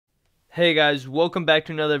Hey guys, welcome back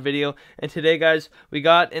to another video. And today guys, we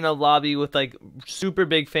got in a lobby with like super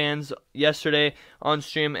big fans yesterday on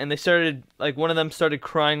stream, and they started, like, one of them started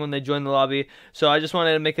crying when they joined the lobby. So I just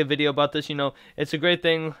wanted to make a video about this. You know, it's a great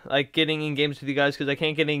thing, like, getting in games with you guys, because I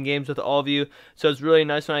can't get in games with all of you. So it's really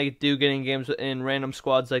nice when I do get in games in random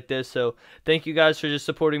squads like this. So thank you guys for just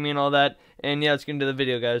supporting me and all that. And yeah, let's get into the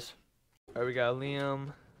video, guys. Alright, we got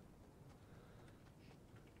Liam.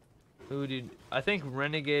 Ooh, dude, I think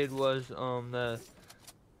Renegade was the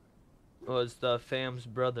fam's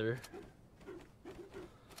brother.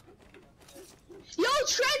 Yo,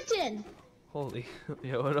 Trenton! Holy,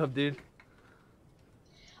 yo, what up, dude?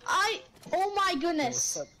 Oh my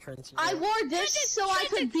goodness. What's up, Trenton? I wore this so I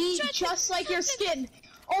could be just like your skin.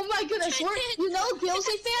 Oh my goodness, you know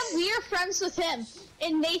Gilsey fam? We are friends with him.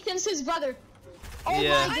 And Nathan's his brother. Oh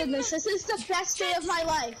Yeah. my goodness, this is the best day of my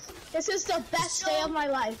life. This is the best day of my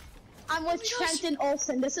life. I'm with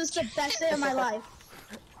Trenton-Olson. This is the best day of my life.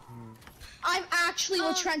 I'm actually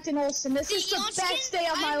with Trenton-Olson. This is the best day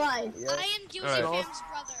of my life. Yep. I am Gilsey fam's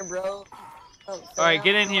brother. Bro. Alright,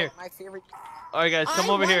 get in here. My favorite. Alright guys, come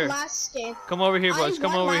over here. Come over here, boys.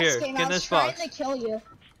 Come over here. Get in this box. To kill you.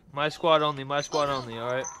 My squad only,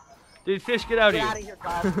 alright? Dude, Fish, get out of Get here.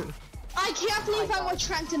 out of here, Bob. I can't believe I'm with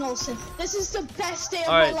Trenton-Olson. This is the best day of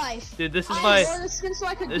Alright, my life. dude, this is I my wore the skin so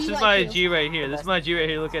I could this be is like my you. G right here. This is my G right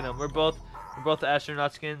here. Look at him. We're both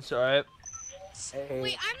astronaut skins, alright? Hey,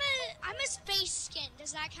 Wait, I'm a space skin.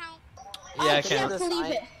 Does that count? Yeah, I I can. can't believe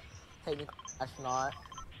it. hey, that's not.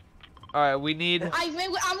 Alright, we need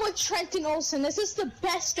I'm with Trenton-Olson. This is the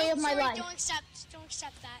best day of my life. Don't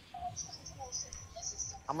accept that.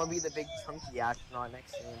 I'm gonna be the big chunky astronaut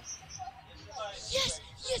next to him. Yes.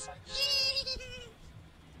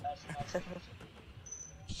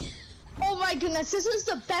 Oh my goodness, this is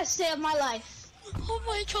the best day of my life. Oh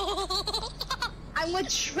my god. I'm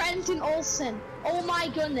with Trenton-Olson. Oh my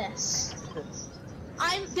goodness.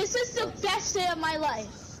 This is the best day of my life.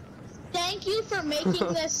 Thank you for making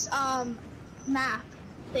this map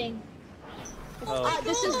thing.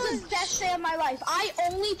 This is the best day of my life. I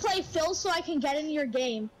only play Phil so I can get in your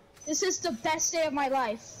game. This is the best day of my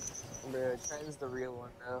life. Bro, Trenton's the real one,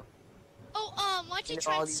 though. Oh, And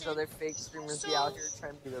all these other fake streamers be out here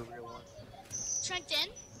trying to be the real one. Trenton.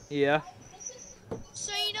 Yeah.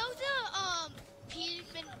 So you know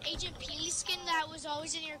the Agent P skin that was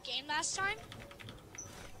always in your game last time?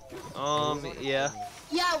 Yeah.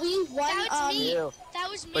 Yeah, we won. That was me. Ew. That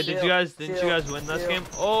was me. But didn't you Chill. guys win this Chill. game?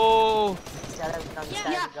 Oh, This guy has a gun, this Yeah.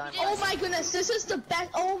 guy Yeah. has a gun. Oh my goodness, this is the best.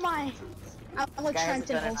 Oh my. I'm with Guy has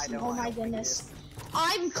a gun and I Trenton-Olson. don't Oh want my to play goodness. this.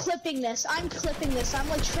 I'm clipping this. I'm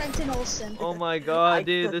with Trenton-Olson. oh my I god,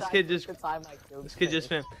 dude, took- this I kid took just the time I killed this kid just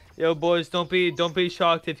Trenton. spam. Yo, boys, don't be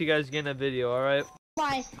shocked if you guys get in a video, alright?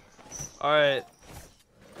 My. Alright.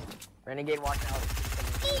 Renegade, watch out.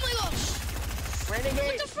 Oh my gosh. Renegade!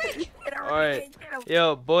 What the frick? Get him, Alright. Renegade, get him.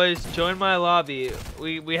 Yo, boys, join my lobby.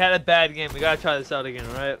 We had a bad game. We gotta try this out again,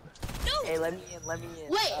 alright? No. Hey, let me in.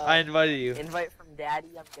 Wait. I invited you. Invite from Daddy,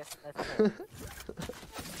 I'm guessing that's him.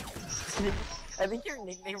 I think your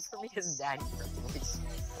nickname for me is Daddy.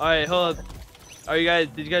 Alright, hold up.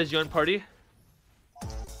 Did you guys join party?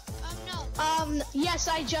 No. Yes,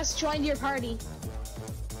 I just joined your party.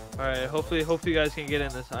 Alright, hopefully you guys can get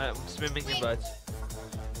in this. I'm spamming Wait. invites.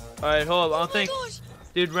 Alright, hold up. I Oh don't my think gosh.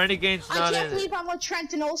 dude, Renegade's I not can't in it. believe I'm with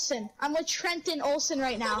Trenton-Olson. I'm with Trenton-Olson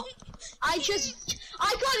right now. I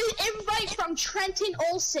got an invite from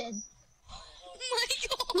Trenton-Olson. Oh my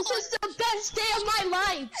god. This is the best day of my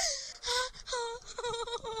life.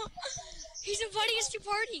 He's inviting us to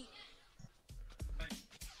party.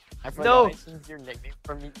 I forgot No. I changed your nickname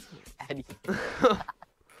for me, Daddy.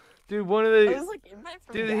 Dude, one of I the was like, invite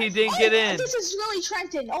from dude, Daddy. he didn't get in. This is really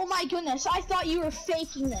Trenton. Oh my goodness. I thought you were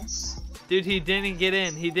faking this. Dude, he didn't get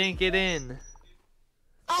in. He didn't get in.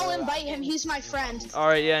 I'll invite him. He's my friend.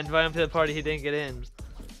 Alright, yeah, invite him to the party. He didn't get in.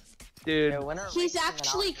 Dude, Yeah, when are He's we coming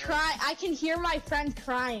actually out, man? crying. I can hear my friend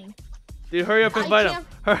crying. dude, hurry up and I invite him. can't-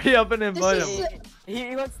 Hurry up and invite This him. is-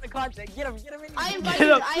 He wants the content. Get him in. I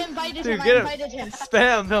Get invited him. Dude, him. get I him. invited him.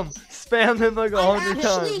 Spam him like I'm 100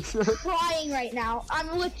 actually times. crying right now. I'm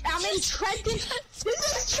in Trenton. This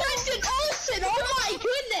is Trenton-Olson. Oh my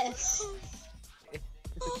goodness.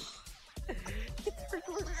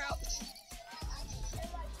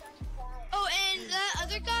 Oh, and that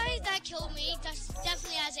other guy that killed me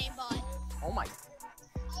definitely has aimbot. Oh my.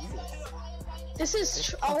 Jesus. This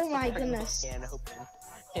is. Oh my goodness. Can open.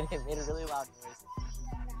 And it made a really loud noise.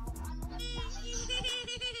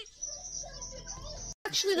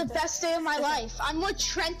 Actually, the best day of my life. I'm with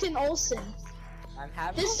Trenton-Olson. I'm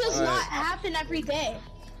having This does Alright. not happen every day.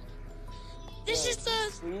 This is the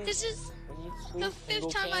Squeeze- this is when you the squeeze single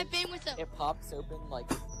 5th time can, I've been with him. it pops open like.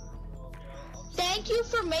 Thank you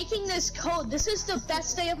for making this code. This is the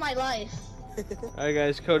best day of my life. Alright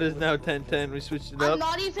guys, code is now 1010. We switched it I'm up.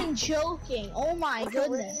 not even joking. Oh my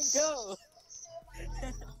goodness. Where did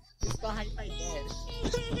it go? It's behind my head.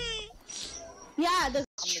 Yeah, the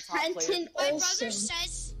the top player. Trenton-Olson.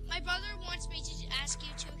 My brother wants me to ask you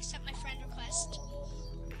to accept my friend request.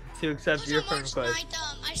 To accept your friend March request.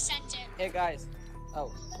 9th, I sent it. Hey guys.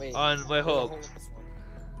 Oh wait. Wait, hold. Hold this one.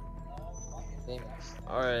 Dang it.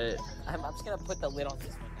 Alright. I'm just gonna put the lid on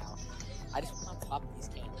this one now. I just want to pop these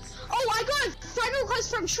cans. Oh, I got a friend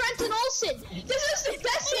request from Trenton-Olson. This is the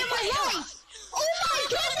best day of my life. Oh my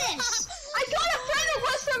goodness. I got a friend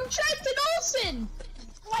request from Trenton-Olson.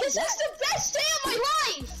 This is the best day of my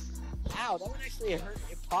life. Ow, that one actually hurt.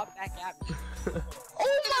 It popped back at me.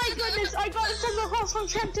 Oh my goodness, I got a friend request from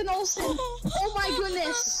Trenton-Olson. Oh my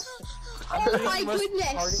goodness. I'm Oh doing my the most goodness.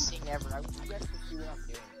 retarded thing ever. I wish you guys could see what I'm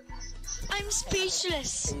doing. I'm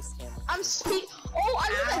speechless. Face cam. Oh,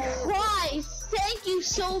 I'm gonna cry. Thank you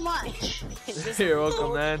so much. Just You're welcome,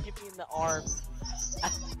 go man. Hit me in the arm.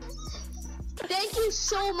 Thank you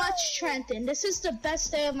so much, Trenton. This is the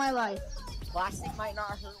best day of my life. Plastic might not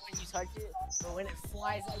hurt when you touch it, but when it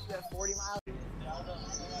flies at you at 40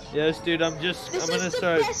 miles. Yes, dude, I'm This gonna is the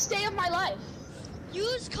start. best day of my life.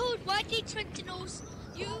 Use code YT-Trenton-Olson.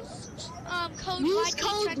 Use code Use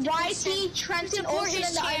code YT-Trenton-Olson YT-Trenton-Olson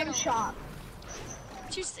in the item shop.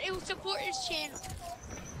 It will support his channel.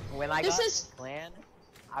 When I This got is- this plan,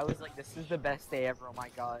 I was like, this is the best day ever. Oh my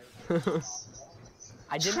god.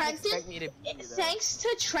 I didn't Trenton, expect me to be there. thanks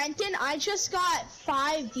to Trenton, I just got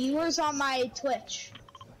 5 viewers on my Twitch.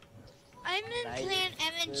 I'm in Nice. Clan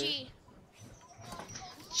M&G.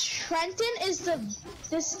 Trenton is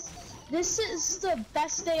this is the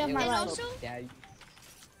best day of my And life. also- Daddy.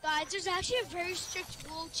 Guys, there's actually a very strict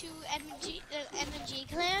rule to M&G, the M&G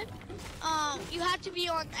clan. You have to be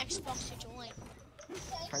on Xbox to join.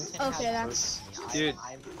 Trenton Okay, has that's- birthday. Dude.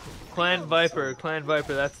 I'm Clan Viper,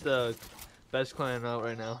 that's the best clan out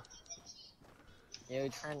right now. Yo,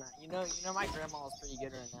 Trent, you know my grandma is pretty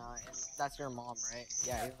good right now, and that's your mom, right?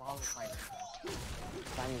 Yeah, your mom is my grandma.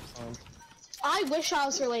 I'm your son. I wish I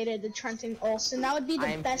was related to Trenton-Olson. That would be the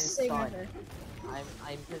I'm best his thing son. ever.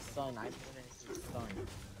 I'm his son. I'm his son.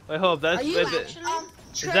 I hope that's Are you is it- actually?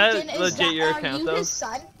 that Trenton, legit your are account, you though? his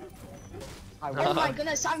son? I Oh was my his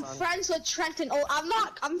goodness, I'm son. friends with Trenton.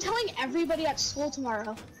 Oh, I'm telling everybody at school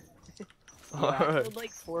tomorrow. Yeah, I Alright. told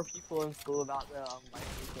like 4 people in school about the like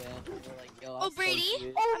weekend, and they're like, yo, Oh, that's so Brady?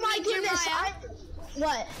 cute. Oh I my mean, goodness, Jeremiah.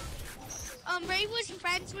 what? Ray was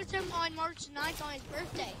friends with him on March 9th on his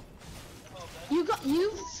birthday.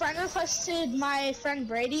 You friend requested my friend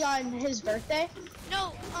Brady on his birthday?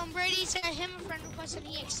 No, Brady sent him a friend request and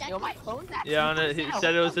he accepted. Yo, my phone's at Yeah, on it, he 2%.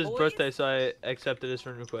 said it was Hold his up, boys. birthday, so I accepted his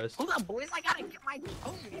friend request. Hold up, boys, I gotta get my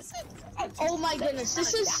phone. Oh my goodness,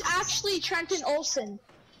 this is actually Trenton-Olson.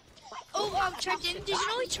 Oh, Trenton, did you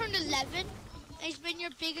know he turned 11? And he's been your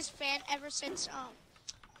biggest fan ever since,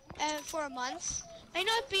 for a month. May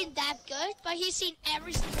not been that good, but he's seen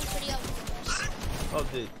every single video. Oh,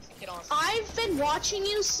 dude. Get on. I've been watching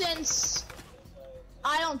you since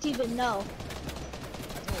I don't even know.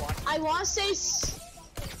 I've been watching. I want to say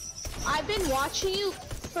I've been watching you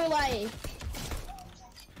for like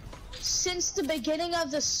since the beginning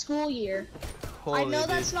of the school year. Holy I know dude.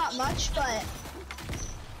 that's not much, but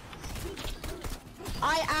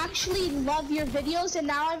I actually love your videos, and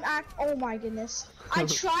now oh my goodness. I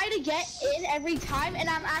try to get in every time, and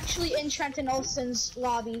I'm actually in Trenton-Olson's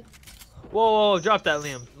lobby. Whoa, drop that,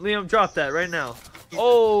 Liam. Liam, drop that right now.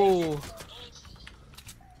 Oh.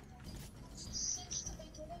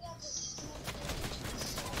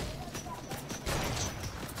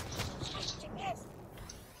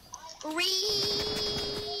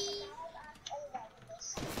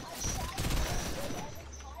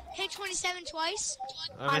 Hit 27 twice.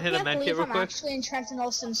 I'm gonna hit a can't med kit believe real I'm quick. actually in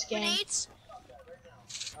Trenton-Olson's game. Grenades.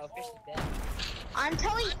 Oh, fish is dead. I'm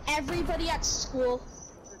telling everybody at school.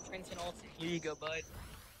 For Trenton-Olson. Here you go, bud.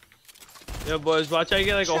 Yo, boys, watch I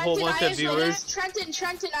get like a whole Trenton, bunch of viewers.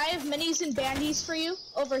 Trenton, I have minis and bandies for you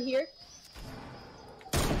over here.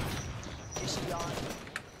 Fishy on.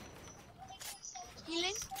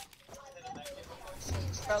 Healing.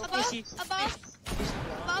 Bro, Above, fishy. above,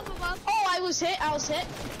 above. Oh, I was hit.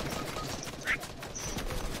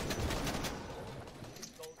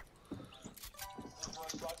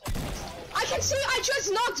 I can see. I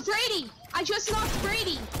just knocked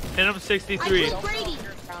Brady. Hit him I 63. killed Brady.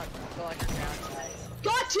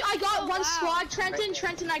 I got one wow. squad.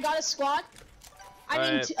 Trenton, I got a squad. I mean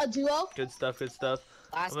Alright. a duo. Good stuff, good stuff.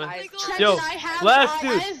 Last I'm guy gonna- is Trenton, Yo, I have, last I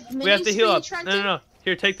dude, have we have to minis heal for you, up. Trenton. No.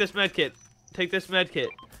 Here, take this med kit. Take this med kit.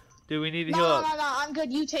 Dude, we need to heal No, up. I'm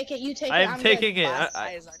good. You take it. You take it. I am I'm taking good. it. Last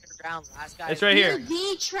guy is underground. Last guy. It's right You're here.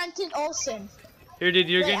 the Trenton-Olson. Here, dude,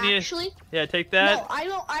 you're Wait, gonna need. actually, Yeah, take that.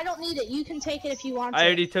 no, I don't need it. You can take it if you want I to.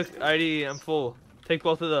 already took. I'm full. Take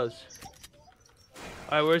both of those.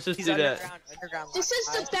 All right, where's this He's dude at? underground. This is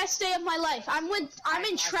the best day of my life. I'm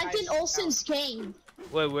in Trenton-Olson's game.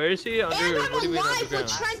 Wait, where is he? Under. And I'm What do you mean alive with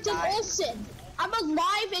underground? Trenton-Olson. I'm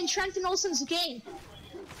alive in Trenton-Olson's game.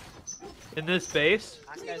 In this base?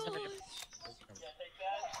 Last guy's underground.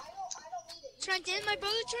 Trenton, my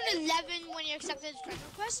brother turned 11 when you accepted his friend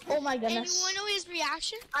request. Oh my And you goodness. want to know his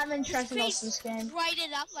reaction? I'm in His Trenton-Olson's face game.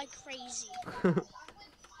 brightened up like crazy.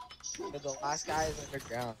 But the last guy is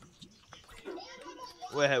underground.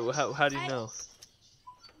 Wait, how do you know?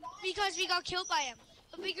 Because we got killed by him.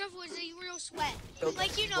 But be careful, it's a real sweat.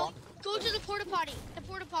 Like, you know, go to the porta potty. The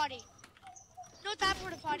porta potty. Not that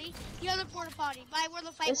porta potty. The other porta potty. By where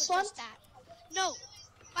the fight This was one? just at. No.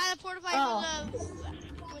 By the porta potty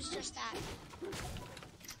where the was just at.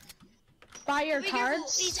 Buy your Be careful,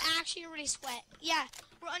 cards. he's actually already sweat. Yeah,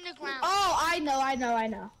 we're underground. Oh, I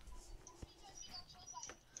know.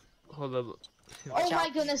 Hold up. Oh my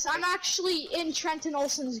goodness, I'm actually in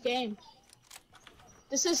Trenton-Olson's game.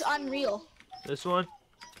 This is unreal. This one?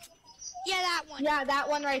 Yeah, that one. Yeah, that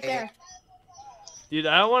one right there. Dude,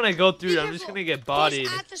 I don't want to go through Be it. I'm just careful. gonna get bodied.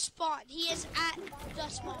 He's at the spawn. He is at the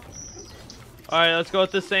spawn. Alright, let's go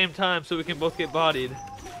at the same time so we can both get bodied.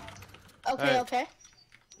 Okay, Alright. okay.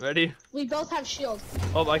 Ready? We both have shield.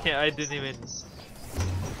 Oh, I can't. I didn't even.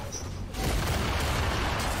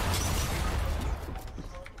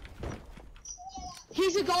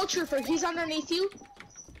 He's a gold trooper. He's underneath you.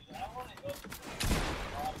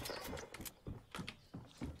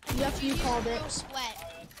 Yep, you called it. Real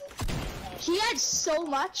sweat. He had so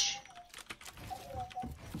much.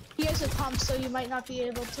 He has a pump, so you might not be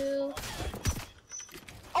able to.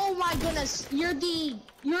 Oh my goodness, you're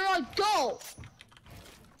a goal.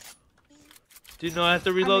 Dude, no, I have to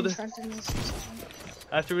I'm reload. in Trenton-Olson's game.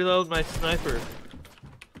 I have to reload my sniper.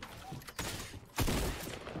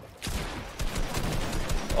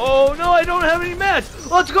 Oh no, I don't have any mats.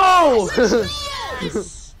 Let's go!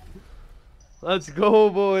 Yes! Let's go,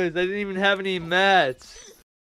 boys. I didn't even have any mats.